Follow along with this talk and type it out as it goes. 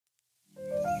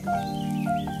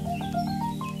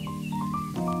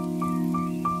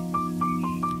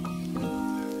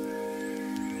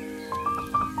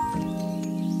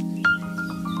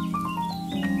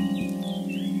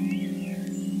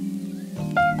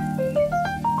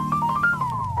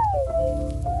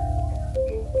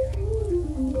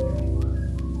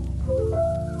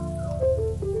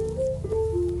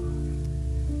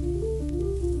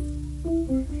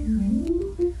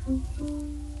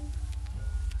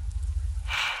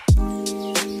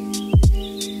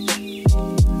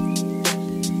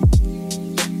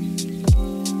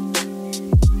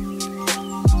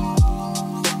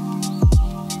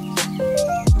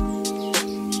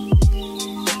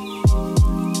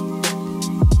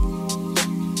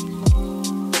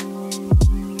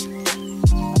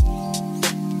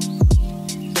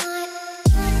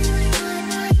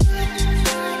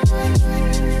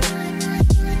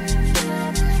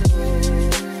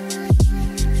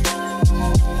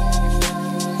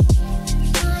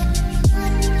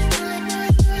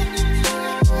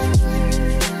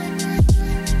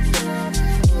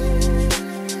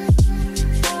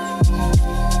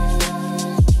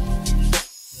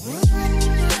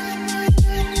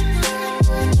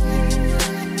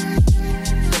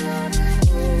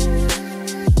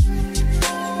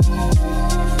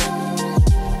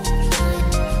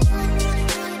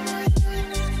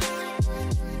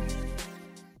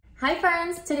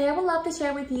friends, today I would love to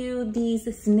share with you these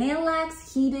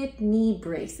Snailax heated knee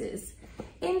braces.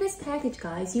 In this package,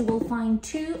 guys, you will find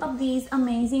 2 of these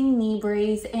amazing knee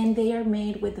braces, and they are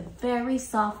made with a very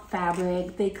soft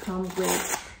fabric. They come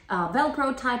with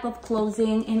Velcro type of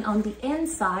clothing, and on the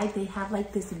inside they have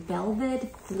like this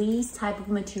velvet fleece type of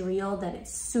material that is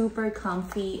super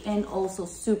comfy and also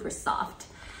super soft.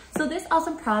 So this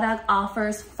awesome product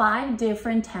offers 5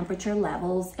 different temperature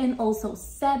levels and also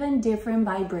 7 different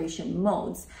vibration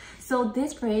modes. So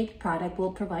this great product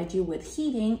will provide you with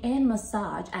heating and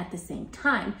massage at the same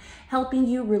time, helping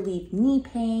you relieve knee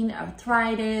pain,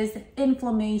 arthritis,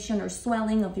 inflammation or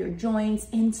swelling of your joints,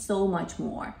 and so much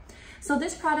more. So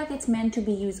this product is meant to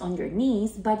be used on your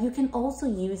knees, but you can also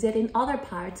use it in other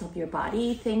parts of your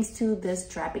body thanks to this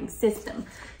strapping system.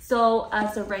 So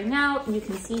as of right now, you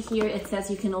can see here, it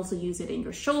says you can also use it in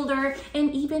your shoulder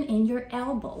and even in your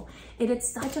elbow. It is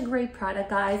such a great product,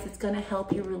 guys. It's gonna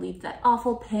help you relieve that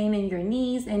awful pain in your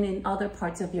knees and in other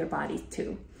parts of your body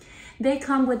too. They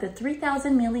come with a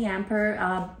 3000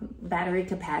 milliampere battery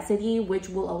capacity, which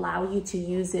will allow you to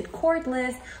use it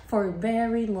cordless for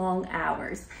very long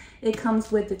hours. It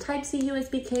comes with the Type-C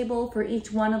USB cable for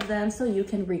each one of them, so you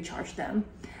can recharge them.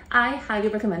 I highly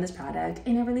recommend this product,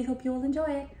 and I really hope you will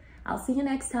enjoy it. I'll see you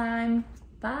next time.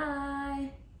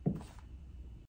 Bye.